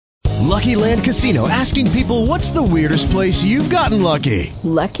Lucky Land Casino, asking people, what's the weirdest place you've gotten lucky?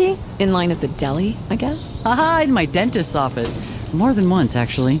 Lucky? In line at the deli, I guess? Aha, in my dentist's office. More than once,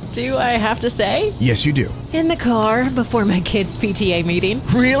 actually. Do I have to say? Yes, you do. In the car before my kids' PTA meeting.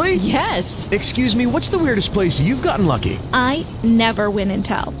 Really? Yes. Excuse me, what's the weirdest place you've gotten lucky? I never win and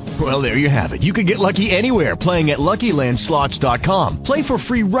tell. Well, there you have it. You can get lucky anywhere, playing at LuckyLandSlots.com. Play for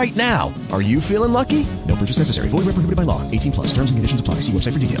free right now. Are you feeling lucky? No purchase necessary. Void where prohibited by law. 18 plus. Terms and conditions apply. See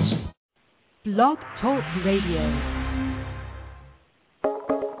website for details. Blog Talk Radio.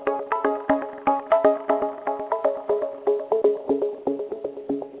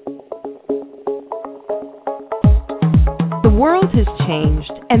 The world has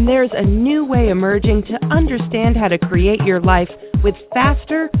changed, and there's a new way emerging to understand how to create your life with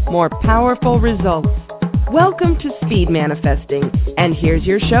faster, more powerful results. Welcome to Speed Manifesting, and here's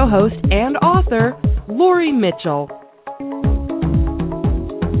your show host and author, Lori Mitchell.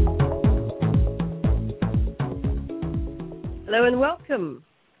 Hello and welcome.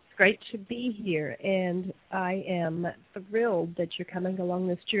 It's great to be here, and I am thrilled that you're coming along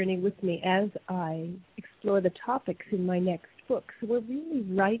this journey with me as I explore the topics in my next book. So we're really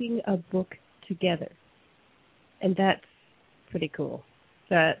writing a book together, and that's pretty cool.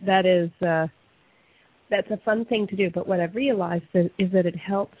 That's a fun thing to do, but what I've realized is that it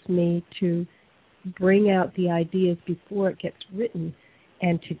helps me to bring out the ideas before it gets written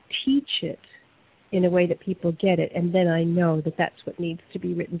and to teach it in a way that people get it, and then I know that that's what needs to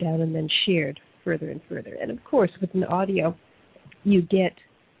be written down and then shared further and further. And of course, with an audio, you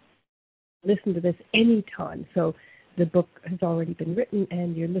listen to this anytime. So the book has already been written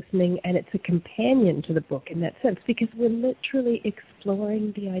and you're listening, and it's a companion to the book in that sense because we're literally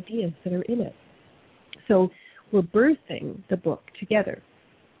exploring the ideas that are in it. So we're birthing the book together.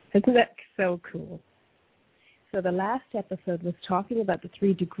 Isn't that so cool? So the last episode was talking about the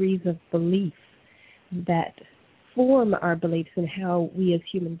 3 degrees of belief that form our beliefs and how we as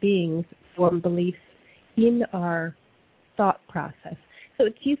human beings form beliefs in our thought process. So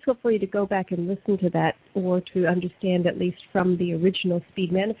it's useful for you to go back and listen to that, or to understand at least from the original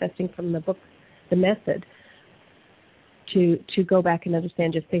Speed Manifesting from the book, The Method, to go back and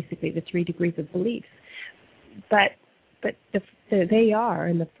understand just basically the 3 degrees of beliefs. But they are,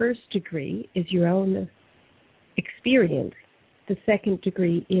 and the first degree is your own experience. The second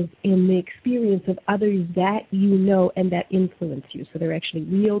degree is in the experience of others that you know and that influence you. So they're actually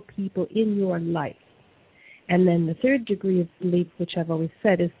real people in your life. And then the third degree of belief, which I've always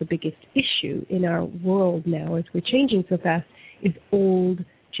said is the biggest issue in our world now as we're changing so fast, is old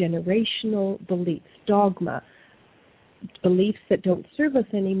generational beliefs, dogma, beliefs that don't serve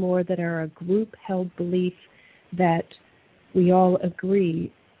us anymore, that are a group-held belief that we all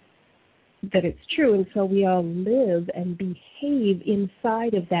agree that it's true, and so we all live and behave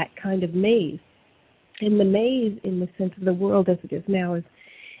inside of that kind of maze. And the maze, in the sense of the world as it is now,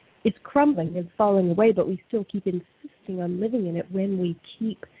 is crumbling, it's falling away, but we still keep insisting on living in it when we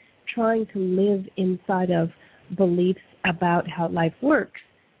keep trying to live inside of beliefs about how life works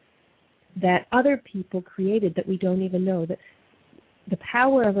that other people created that we don't even know. That the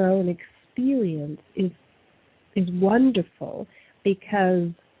power of our own experience is wonderful, because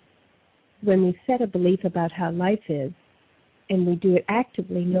when we set a belief about how life is, and we do it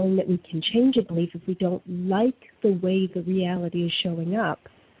actively, knowing that we can change a belief if we don't like the way the reality is showing up,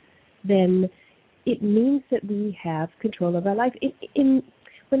 then it means that we have control of our life.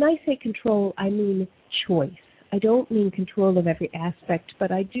 When I say control, I mean choice. I don't mean control of every aspect,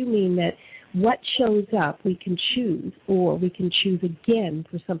 but I do mean that what shows up we can choose, or we can choose again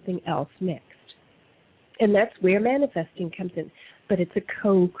for something else next. And that's where manifesting comes in, but it's a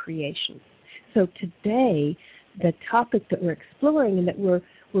co-creation. So today, the topic that we're exploring and that we're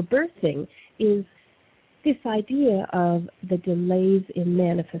birthing is this idea of the delays in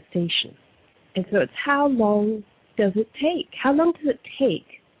manifestation. And so it's, how long does it take? How long does it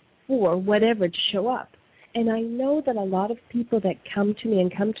take for whatever to show up? And I know that a lot of people that come to me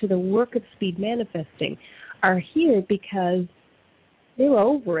and come to the work of Speed Manifesting are here because they're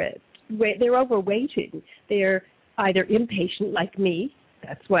over it. They're overwaiting. They're either impatient like me.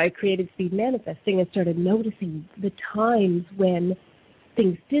 That's why I created Speed Manifesting and started noticing the times when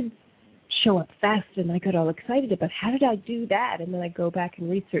things did show up fast, and I got all excited about how did I do that? And then I go back and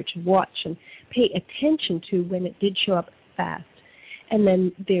research and watch and pay attention to when it did show up fast. And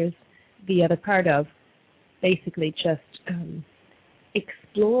then there's the other part of basically just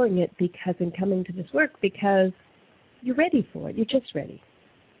exploring it because and coming to this work because you're ready for it. You're just ready.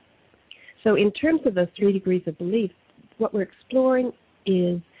 So in terms of those 3 degrees of belief, what we're exploring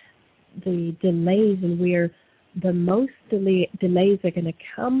is the delays, and we're the most delays are going to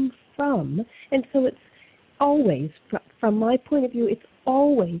come from. And so it's always, from my point of view, it's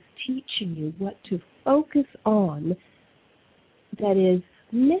always teaching you what to focus on that is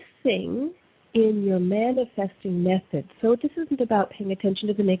missing in your manifesting method. So this isn't about paying attention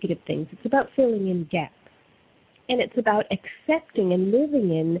to the negative things. It's about filling in gaps. And it's about accepting and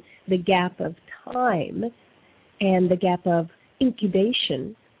living in the gap of time and the gap of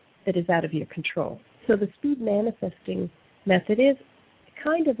incubation that is out of your control. So the speed manifesting method is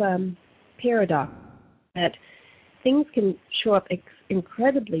kind of a paradox that things can show up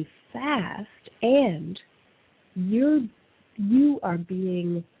incredibly fast, and you are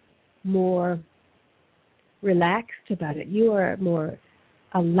being more relaxed about it. You are more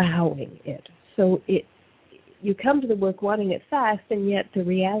allowing it. So you come to the work wanting it fast, and yet the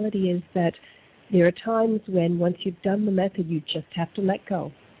reality is that there are times when once you've done the method, you just have to let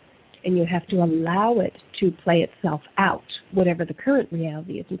go. And you have to allow it to play itself out, whatever the current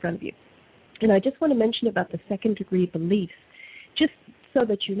reality is in front of you. And I just want to mention about the second-degree beliefs, just so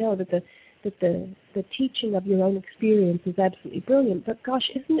that you know that the teaching of your own experience is absolutely brilliant. But gosh,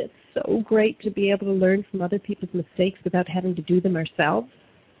 isn't it so great to be able to learn from other people's mistakes without having to do them ourselves?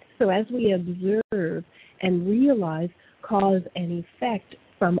 So as we observe and realize cause and effect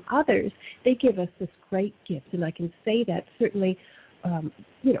from others, they give us this great gift. And I can say that certainly,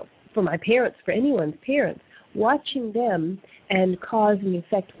 for my parents, for anyone's parents, watching them and cause and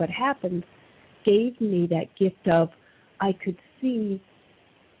effect what happens gave me that gift of I could see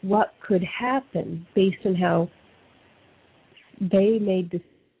what could happen based on how they made this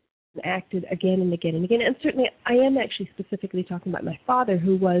acted again and again and again. And certainly I am actually specifically talking about my father,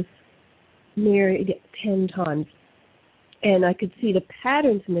 who was married 10 times. And I could see the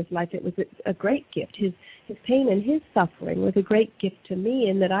patterns in his life. It was a great gift. His pain and his suffering was a great gift to me,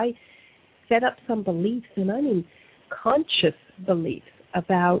 in that I set up some beliefs, and I mean conscious beliefs,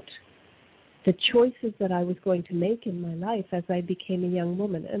 about the choices that I was going to make in my life as I became a young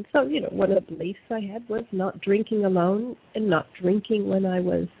woman. And so, one of the beliefs I had was not drinking alone, and not drinking when I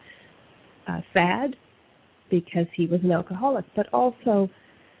was sad because he was an alcoholic, but also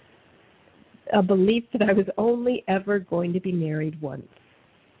a belief that I was only ever going to be married once.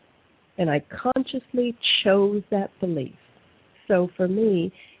 And I consciously chose that belief. So for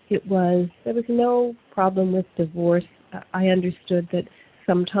me, there was no problem with divorce. I understood that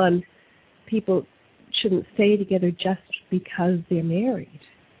sometimes people shouldn't stay together just because they're married.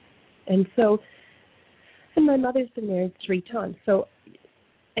 And my mother's been married 3 times. So,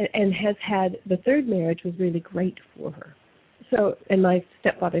 and has had, the third marriage was really great for her. So, and my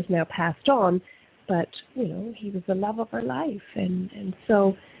stepfather's now passed on, but, he was the love of her life. And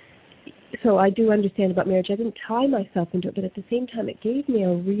so I do understand about marriage. I didn't tie myself into it, but at the same time, it gave me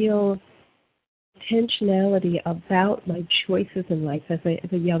a real intentionality about my choices in life as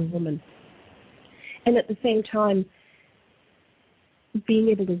a young woman. And at the same time, being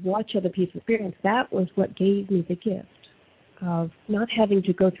able to watch other people's experience, that was what gave me the gift of not having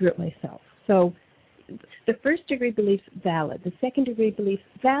to go through it myself. So the first-degree belief's valid. The second-degree belief's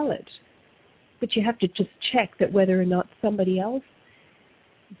valid. But you have to just check that whether or not somebody else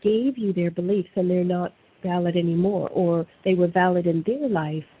gave you their beliefs and they're not valid anymore, or they were valid in their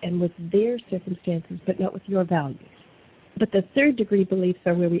life and with their circumstances, but not with your values. But the third-degree beliefs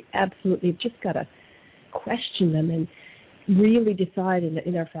are where we absolutely just got to question them and really decide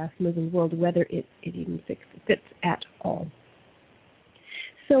in our fast-moving world whether it even fits at all.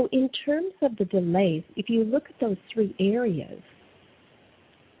 So in terms of the delays, if you look at those 3 areas,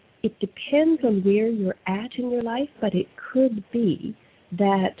 it depends on where you're at in your life, but it could be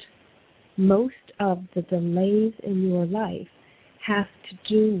that most of the delays in your life have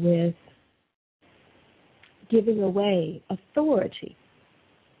to do with giving away authority.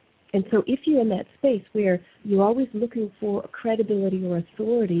 And so if you're in that space where you're always looking for credibility or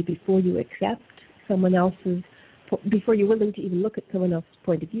authority before you accept someone else's, before you're willing to even look at someone else's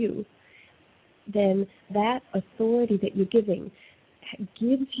point of view, then that authority that you're giving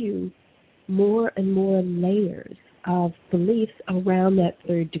gives you more and more layers of beliefs around that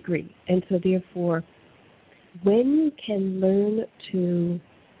third degree. And so therefore, when you can learn to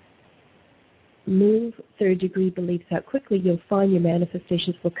move third degree beliefs out quickly, you'll find your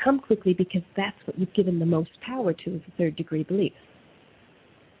manifestations will come quickly, because that's what you've given the most power to, is the third degree beliefs.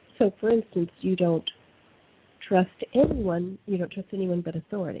 So for instance, you don't trust anyone but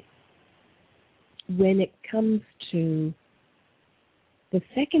authority. When it comes to the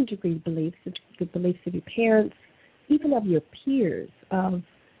second degree beliefs, the beliefs of your parents, even of your peers, of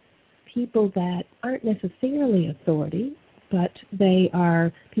people that aren't necessarily authority, but they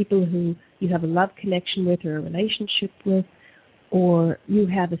are people who you have a love connection with or a relationship with, or you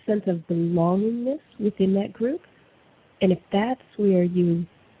have a sense of belongingness within that group. And if that's where you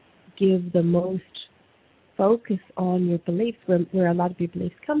give the most focus on your beliefs, where a lot of your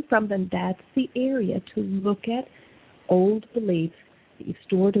beliefs come from, then that's the area to look at old beliefs that you've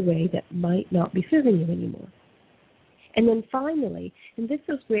stored away that might not be serving you anymore. And then finally, and this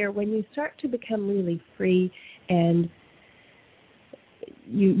is where when you start to become really free, and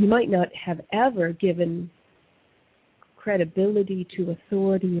you might not have ever given credibility to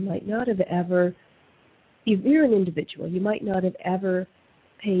authority, you might not have ever, if you're an individual, you might not have ever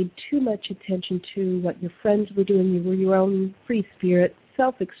paid too much attention to what your friends were doing. You were your own free spirit.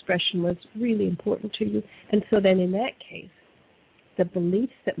 Self-expression was really important to you. And so then in that case, the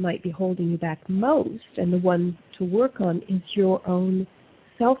beliefs that might be holding you back most, and the one to work on, is your own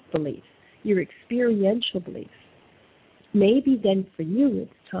self-beliefs, your experiential beliefs. Maybe then for you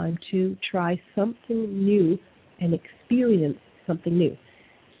it's time to try something new and experience something new.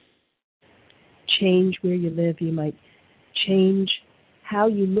 Change where you live. You might change how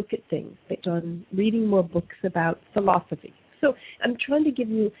you look at things based on reading more books about philosophy. So I'm trying to give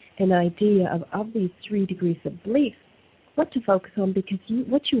you an idea of these 3 degrees of belief, what to focus on, because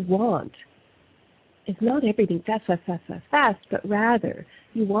what you want is not everything fast, but rather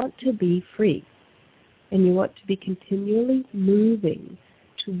you want to be free, and you want to be continually moving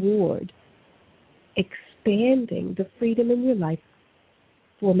toward expanding the freedom in your life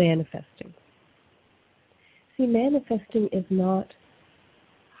for manifesting. See, manifesting is not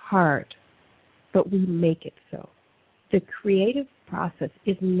hard, but we make it so. The creative process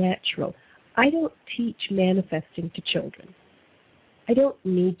is natural. I don't teach manifesting to children. I don't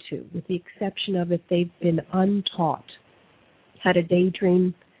need to, with the exception of if they've been untaught how to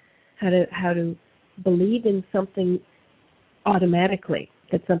daydream, how to believe in something automatically,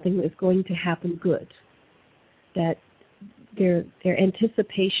 that something is going to happen good, that their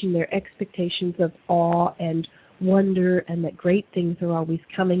anticipation, their expectations of awe and wonder, and that great things are always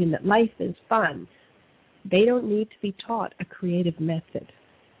coming and that life is fun. They don't need to be taught a creative method.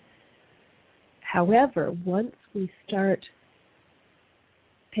 However, once we start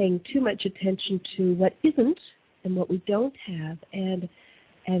paying too much attention to what isn't and what we don't have,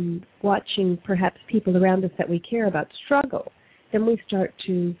 and watching perhaps people around us that we care about struggle, then we start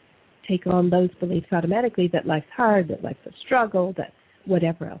to take on those beliefs automatically, that life's hard, that life's a struggle, that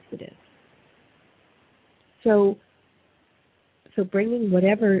whatever else it is. So bringing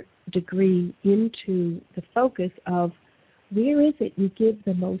whatever degree into the focus of where is it you give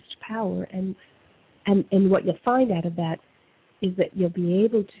the most power, and what you'll find out of that is that you'll be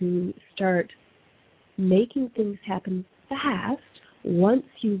able to start making things happen fast once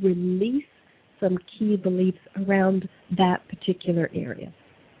you release some key beliefs around that particular area.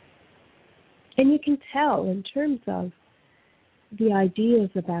 And you can tell in terms of the ideas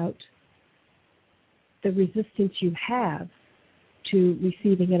about the resistance you have to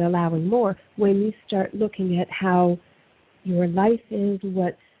receiving and allowing more when you start looking at how your life is,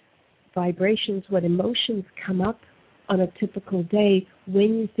 what vibrations, what emotions come up on a typical day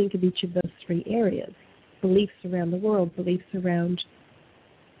when you think of each of those 3 areas. Beliefs around the world, beliefs around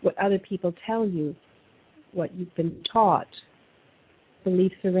what other people tell you, what you've been taught,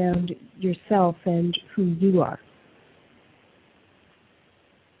 beliefs around yourself and who you are.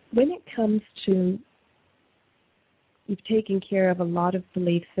 When it comes to you've taken care of a lot of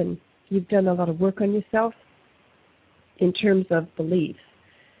beliefs and you've done a lot of work on yourself in terms of beliefs,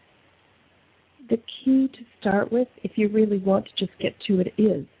 the key to start with, if you really want to just get to it,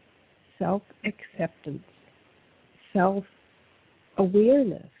 is self-acceptance,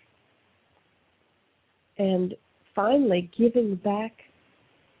 self-awareness, and finally giving back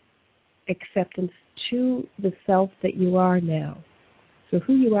acceptance to the self that you are now, so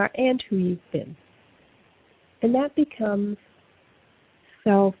who you are and who you've been. And that becomes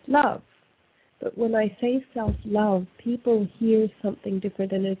self-love. But when I say self-love, people hear something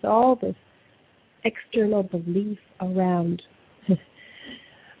different, and there's all this external belief around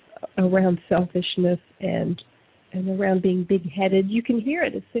selfishness and around being big-headed. You can hear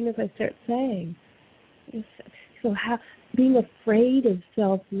it as soon as I start saying. So being afraid of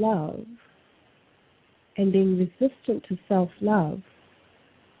self-love and being resistant to self-love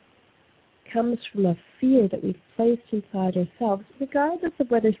comes from a fear that we've placed inside ourselves, regardless of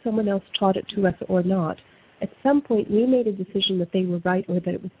whether someone else taught it to us or not. At some point, we made a decision that they were right or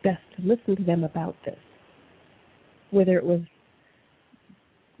that it was best to listen to them about this. Whether it was,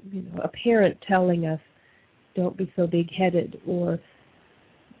 a parent telling us, don't be so big-headed, or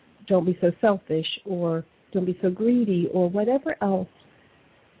don't be so selfish, or don't be so greedy, or whatever else.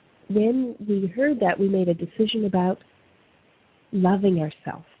 When we heard that, we made a decision about loving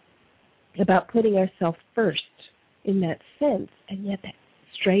ourselves, about putting ourselves first in that sense, and yet that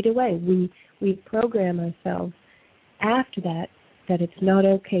straight away we program ourselves after that it's not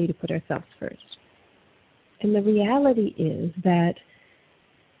okay to put ourselves first. And the reality is that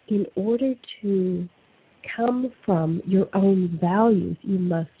in order to come from your own values, you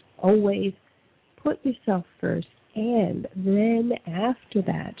must always put yourself first, and then after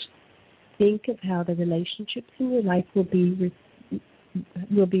that, think of how the relationships in your life will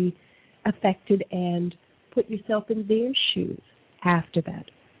be affected, and put yourself in their shoes after that.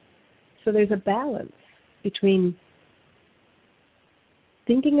 So there's a balance between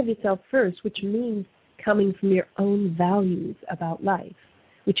thinking of yourself first, which means coming from your own values about life,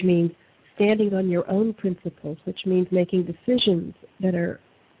 which means standing on your own principles, which means making decisions that are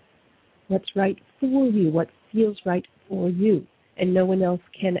what's right for you, what feels right for you, and no one else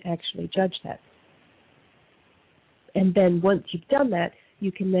can actually judge that. And then once you've done that,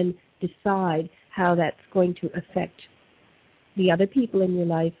 you can then decide how that's going to affect the other people in your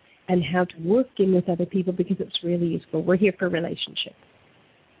life and how to work in with other people, because it's really useful. We're here for relationships.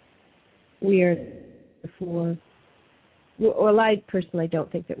 We are for, well, I personally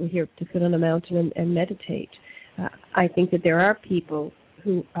don't think that we're here to sit on a mountain and meditate. I think that there are people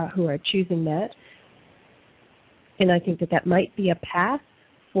who are choosing that, and I think that might be a path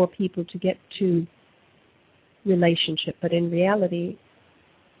for people to get to relationship. But in reality,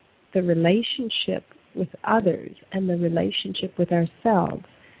 the relationship with others and the relationship with ourselves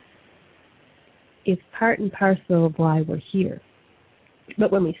is part and parcel of why we're here.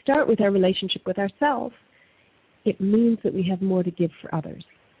 But when we start with our relationship with ourselves, it means that we have more to give for others.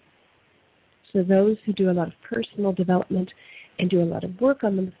 So those who do a lot of personal development and do a lot of work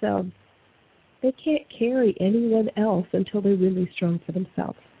on themselves, they can't carry anyone else until they're really strong for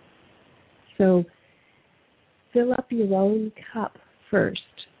themselves. So fill up your own cup first,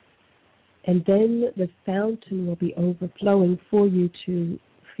 and then the fountain will be overflowing for you to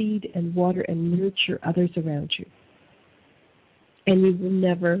feed and water and nurture others around you. And you will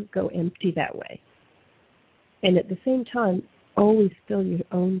never go empty that way. And at the same time, always fill your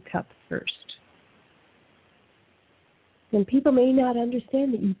own cup first. And people may not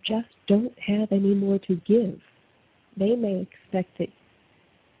understand that you just don't have any more to give. They may expect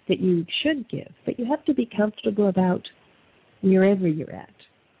that you should give, but you have to be comfortable about wherever you're at.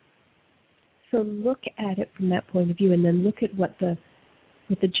 So look at it from that point of view, and then look at what the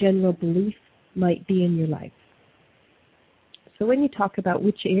general belief might be in your life. So when you talk about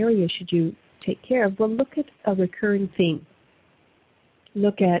which area should you take care of, well, look at a recurring theme.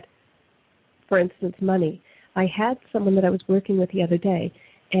 Look at, for instance, money. I had someone that I was working with the other day,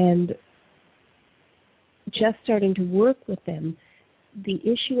 and just starting to work with them, the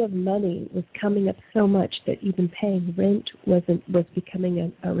issue of money was coming up so much that even paying rent was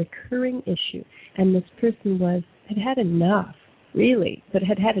becoming a recurring issue. And this person had had enough, really, but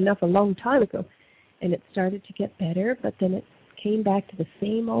had had enough a long time ago. And it started to get better, but then it came back to the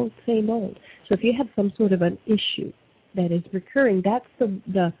same old. So if you have some sort of an issue that is recurring, that's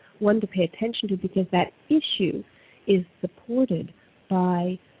the one to pay attention to, because that issue is supported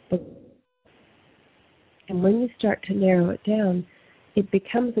by the... And when you start to narrow it down, it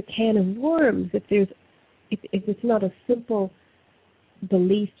becomes a can of worms if it's not a simple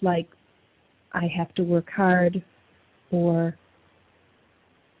belief like I have to work hard, or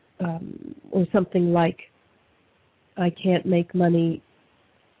something like I can't make money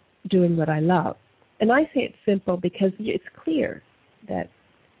doing what I love. And I say it's simple because it's clear that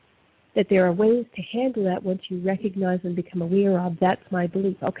there are ways to handle that once you recognize and become aware of, that's my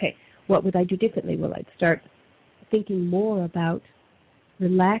belief. Okay, what would I do differently? Well, I'd start thinking more about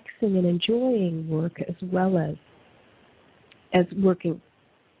relaxing and enjoying work as well as working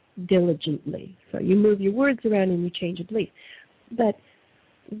diligently. So you move your words around and you change your belief. But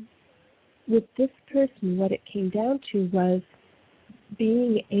with this person, what it came down to was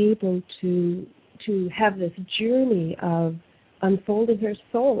being able to have this journey of unfolding her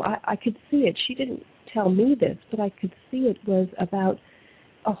soul. I could see it. She didn't tell me this, but I could see it was about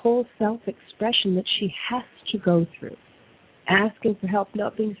a whole self-expression that she has to go through, asking for help,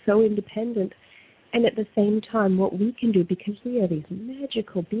 not being so independent, and at the same time what we can do, because we are these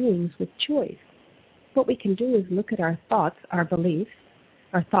magical beings with choice, what we can do is look at our thoughts, our beliefs,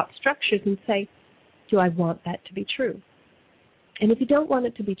 our thought structures, and say, do I want that to be true? And if you don't want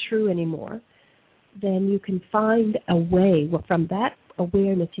it to be true anymore, then you can find a way, well, from that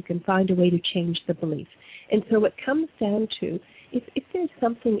awareness, you can find a way to change the belief. And so it comes down to, if there's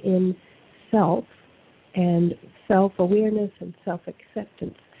something in self and self-awareness and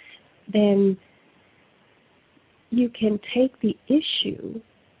self-acceptance, then you can take the issue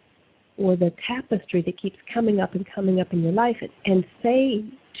or the tapestry that keeps coming up in your life and say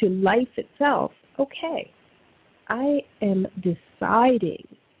to life itself, okay, I am deciding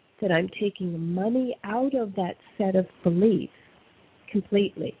that I'm taking money out of that set of beliefs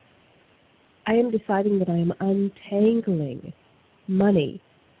completely. I am deciding that I am untangling money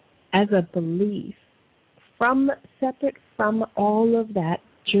as a belief separate from all of that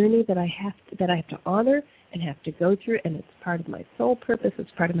journey that I have to honor and have to go through, and it's part of my soul purpose,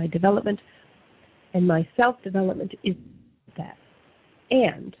 it's part of my development, and my self-development is that.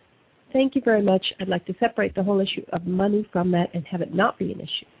 And thank you very much. I'd like to separate the whole issue of money from that and have it not be an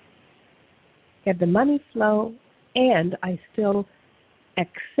issue. Have the money flow, and I still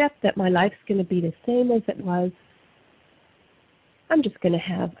accept that my life's going to be the same as it was. I'm just going to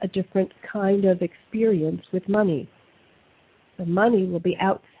have a different kind of experience with money. The money will be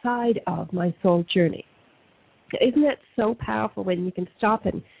outside of my soul journey. Isn't that so powerful when you can stop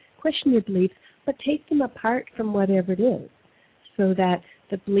and question your beliefs, but take them apart from whatever it is, so that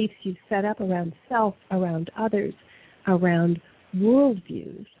the beliefs you've set up around self, around others, around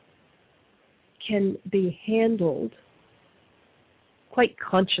worldviews can be handled quite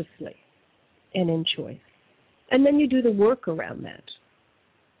consciously and in choice. And then you do the work around that.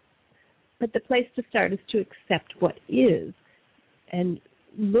 But the place to start is to accept what is and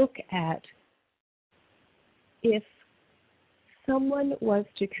look at, if someone was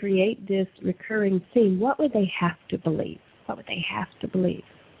to create this recurring theme, what would they have to believe? What would they have to believe?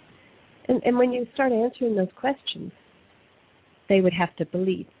 And when you start answering those questions, they would have to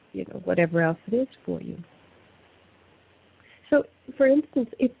believe, whatever else it is for you. So, for instance,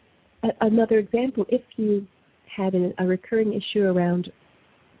 another example, if you had a recurring issue around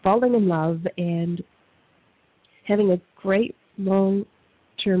falling in love and having a great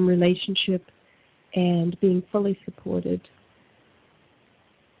long-term relationship and being fully supported,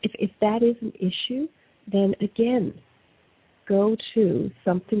 if that is an issue, then again, go to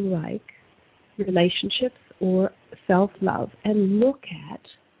something like relationships or self-love and look at,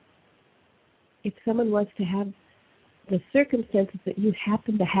 if someone was to have the circumstances that you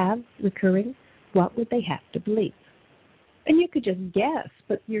happen to have recurring, what would they have to believe? And you could just guess,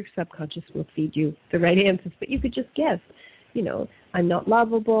 but your subconscious will feed you the right answers, but you could just guess, I'm not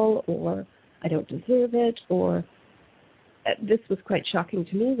lovable, or I don't deserve it, or this was quite shocking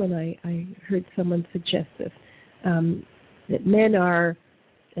to me when I heard someone suggest this, that men are,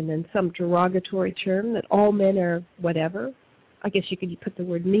 and then some derogatory term, that all men are whatever. I guess you could put the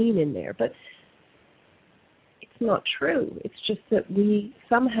word mean in there, but it's not true. It's just that we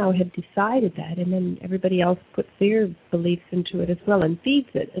somehow have decided that, and then everybody else puts their beliefs into it as well and feeds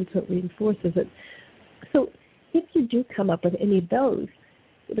it, and so it reinforces it. So if you do come up with any of those,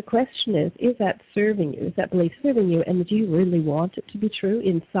 the question is that serving you? Is that belief serving you? And do you really want it to be true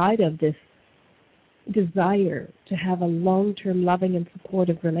inside of this desire to have a long-term loving and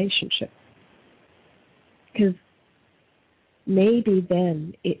supportive relationship? Because maybe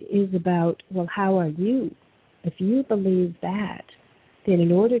then it is about, well, how are you? If you believe that, then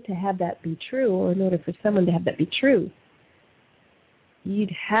in order to have that be true, or in order for someone to have that be true,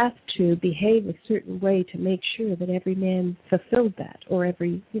 you'd have to behave a certain way to make sure that every man fulfilled that, or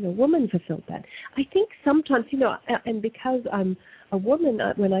every woman fulfilled that. I think sometimes, and because I'm a woman,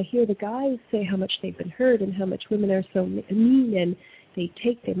 when I hear the guys say how much they've been hurt and how much women are so mean and they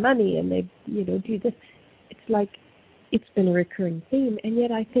take their money and they do this, it's like it's been a recurring theme. And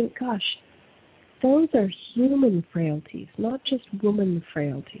yet I think, gosh, those are human frailties, not just woman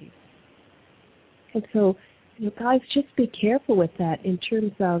frailties. And so, guys, just be careful with that in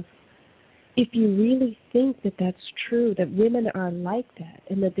terms of, if you really think that that's true, that women are like that,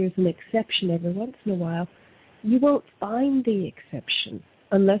 and that there's an exception every once in a while, you won't find the exception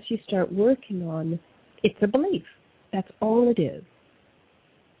unless you start working on, it's a belief. That's all it is.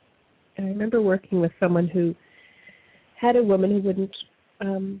 And I remember working with someone who had a woman who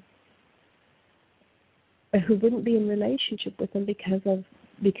wouldn't be in relationship with him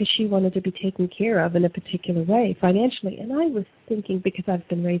because she wanted to be taken care of in a particular way financially. And I was thinking, because I've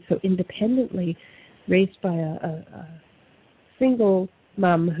been raised so independently, raised by a single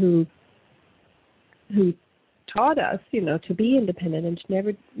mom who taught us, to be independent and to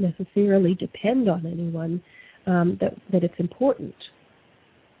never necessarily depend on anyone, that it's important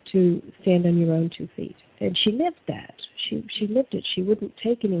to stand on your own 2 feet. And she lived that. She lived it. She wouldn't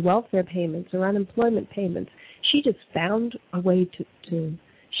take any welfare payments or unemployment payments. She just found a way to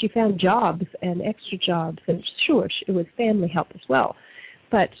she found jobs and extra jobs, and sure, it was family help as well.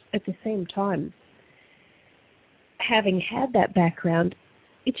 But at the same time, having had that background,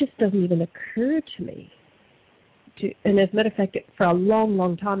 it just doesn't even occur to me. And as a matter of fact, for a long,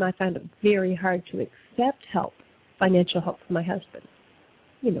 long time, I found it very hard to accept help, financial help from my husband,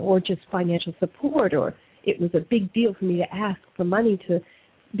 or just financial support, or it was a big deal for me to ask for money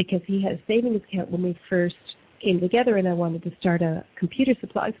because he had a savings account when we first came together, and I wanted to start a computer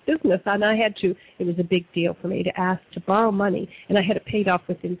supplies business, and it was a big deal for me to ask to borrow money, and I had it paid off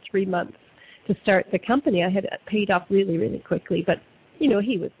within 3 months to start the company. I had it paid off really, really quickly, but,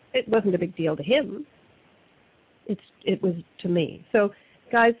 it wasn't a big deal to him. It was to me. So,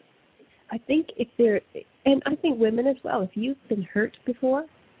 guys, I think and I think women as well, if you've been hurt before,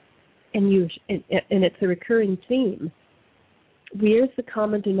 and it's a recurring theme, where's the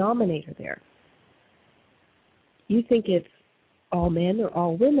common denominator there? You think it's all men or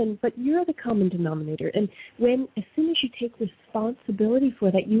all women, but you're the common denominator. And as soon as you take responsibility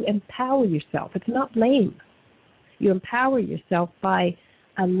for that, you empower yourself. It's not blame. You empower yourself by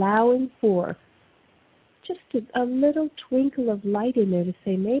allowing for just a little twinkle of light in there to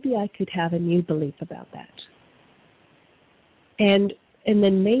say, maybe I could have a new belief about that. And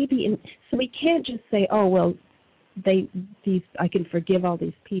then so we can't just say, oh, well, I can forgive all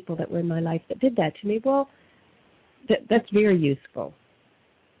these people that were in my life that did that to me. Well, that's very useful.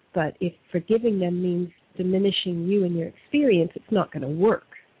 But if forgiving them means diminishing you and your experience, it's not going to work.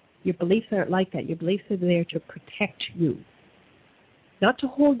 Your beliefs aren't like that. Your beliefs are there to protect you. Not to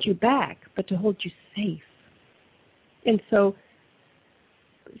hold you back, but to hold you safe. And so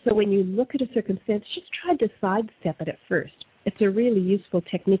when you look at a circumstance, just try to sidestep it at first. It's a really useful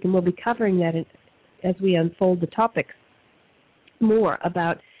technique, and we'll be covering that as we unfold the topics more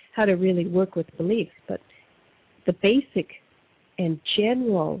about how to really work with beliefs. But the basic and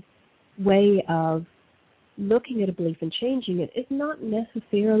general way of looking at a belief and changing it is not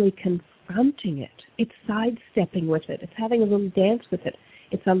necessarily confronting it. It's sidestepping with it. It's having a little dance with it.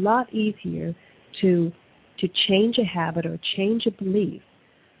 It's a lot easier to change a habit or change a belief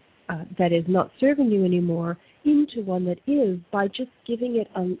that is not serving you anymore into one that is, by just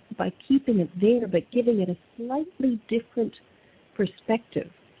by keeping it there, but giving it a slightly different perspective.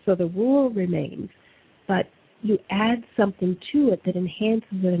 So the rule remains, but you add something to it that enhances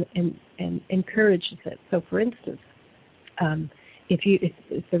it and encourages it. So, for instance,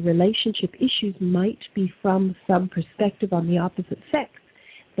 if the relationship issues might be from some perspective on the opposite sex,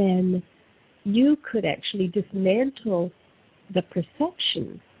 then you could actually dismantle the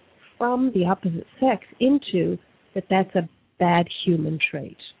perception from the opposite sex into that's a bad human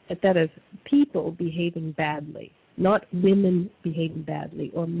trait, that is people behaving badly, not women behaving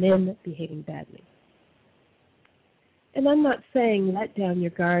badly or men behaving badly. And I'm not saying let down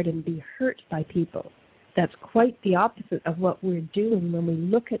your guard and be hurt by people. That's quite the opposite of what we're doing when we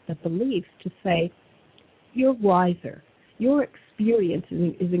look at the beliefs, to say, you're wiser. Your experience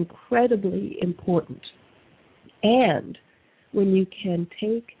is incredibly important. And when you can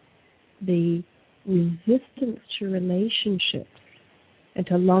take the resistance to relationships and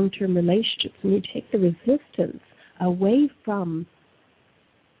to long-term relationships, when you take the resistance away from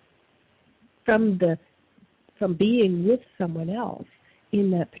being with someone else in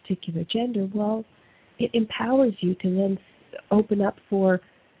that particular gender, well, it empowers you to then open up for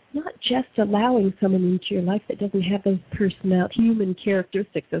not just allowing someone into your life that doesn't have those human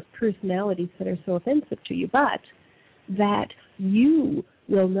characteristics, those personalities that are so offensive to you, but that you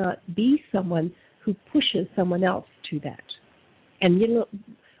will not be someone who pushes someone else to that. And,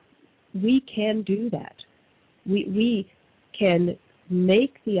 we can do that. We can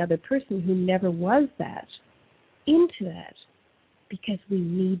make the other person who never was that into that, because we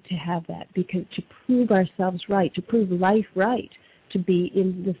need to have that, because to prove ourselves right, to prove life right, to be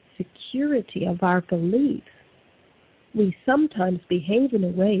in the security of our beliefs, we sometimes behave in a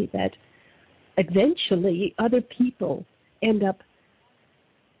way that eventually other people end up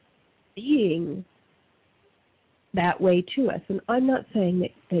being that way to us. And I'm not saying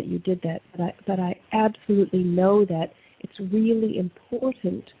that you did that, but I absolutely know that it's really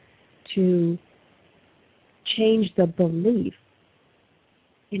important to change the belief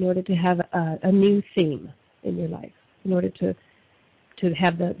in order to have a new theme in your life, in order to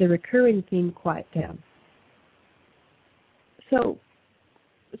have the recurring theme quiet down. So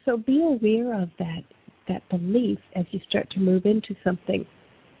be aware of that belief as you start to move into something,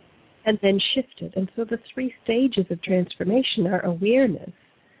 and then shift it. And so the 3 stages of transformation are awareness,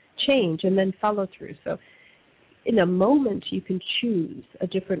 change, and then follow through. So in a moment, you can choose a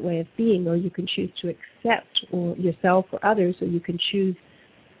different way of being, or you can choose to accept yourself or others, or you can choose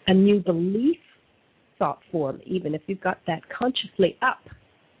a new belief thought form, even if you've got that consciously up.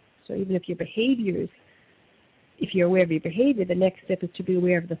 So even if your behaviors if you're aware of your behavior, the next step is to be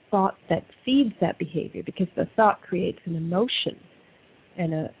aware of the thought that feeds that behavior, because the thought creates an emotion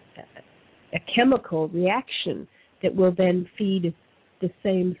and a chemical reaction that will then feed the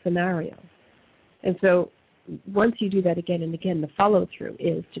same scenario. And so once you do that again and again, the follow-through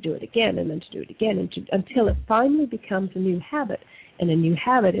is to do it again and then to do it again until it finally becomes a new habit. And a new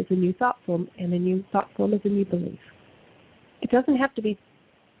habit is a new thought form, and a new thought form is a new belief. It doesn't have to be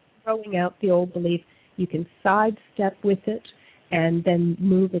throwing out the old belief. You can sidestep with it and then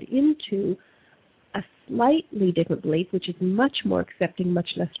move it into a slightly different belief, which is much more accepting, much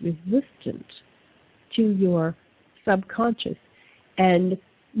less resistant to your subconscious, and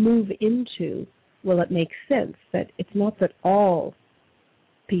move into, well, it makes sense that it's not that all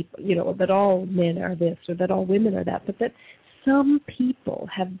people, that all men are this or that all women are that, but that some people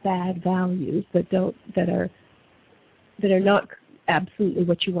have bad values that are not absolutely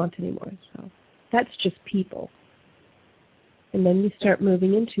what you want anymore. So that's just people. And then you start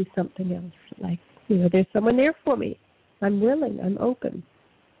moving into something else, like, there's someone there for me. I'm willing. I'm open.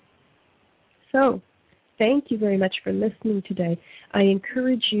 So thank you very much for listening today. I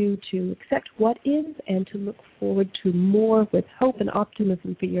encourage you to accept what is and to look forward to more with hope and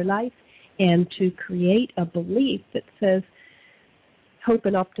optimism for your life, and to create a belief that says, hope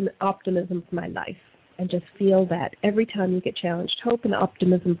and optimism for my life. And just feel that every time you get challenged, hope and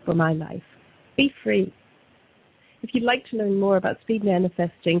optimism for my life. Be free. If you'd like to learn more about speed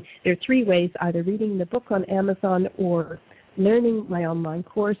manifesting, there are 3 ways: either reading the book on Amazon, or learning my online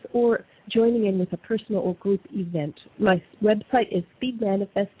course, or joining in with a personal or group event. My website is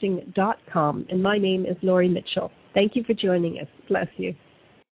speedmanifesting.com, and my name is Laurie Mitchell. Thank you for joining us. Bless you.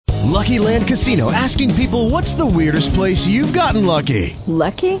 Lucky Land Casino, asking people, what's the weirdest place you've gotten lucky?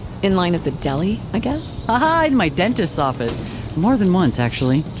 Lucky? In line at the deli, I guess? Aha, in my dentist's office. More than once,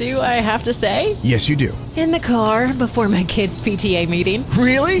 actually. Do I have to say? Yes, you do. In the car before my kids' PTA meeting.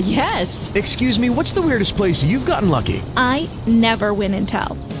 Really? Yes. Excuse me, what's the weirdest place you've gotten lucky? I never win and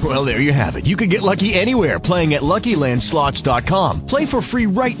tell. Well, there you have it. You can get lucky anywhere, playing at LuckyLandSlots.com. Play for free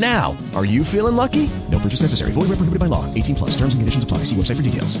right now. Are you feeling lucky? No purchase necessary. Void where prohibited by law. 18 plus. Terms and conditions apply. See website for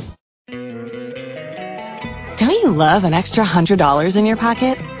details. Don't you love an extra $100 in your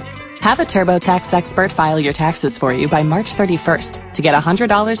pocket? Have a TurboTax expert file your taxes for you by March 31st to get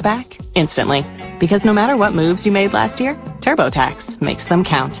 $100 back instantly. Because no matter what moves you made last year, TurboTax makes them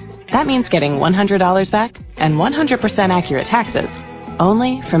count. That means getting $100 back and 100% accurate taxes,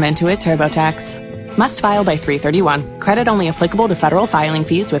 only from Intuit TurboTax. Must file by 3/31. Credit only applicable to federal filing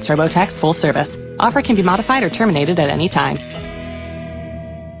fees with TurboTax full service. Offer can be modified or terminated at any time.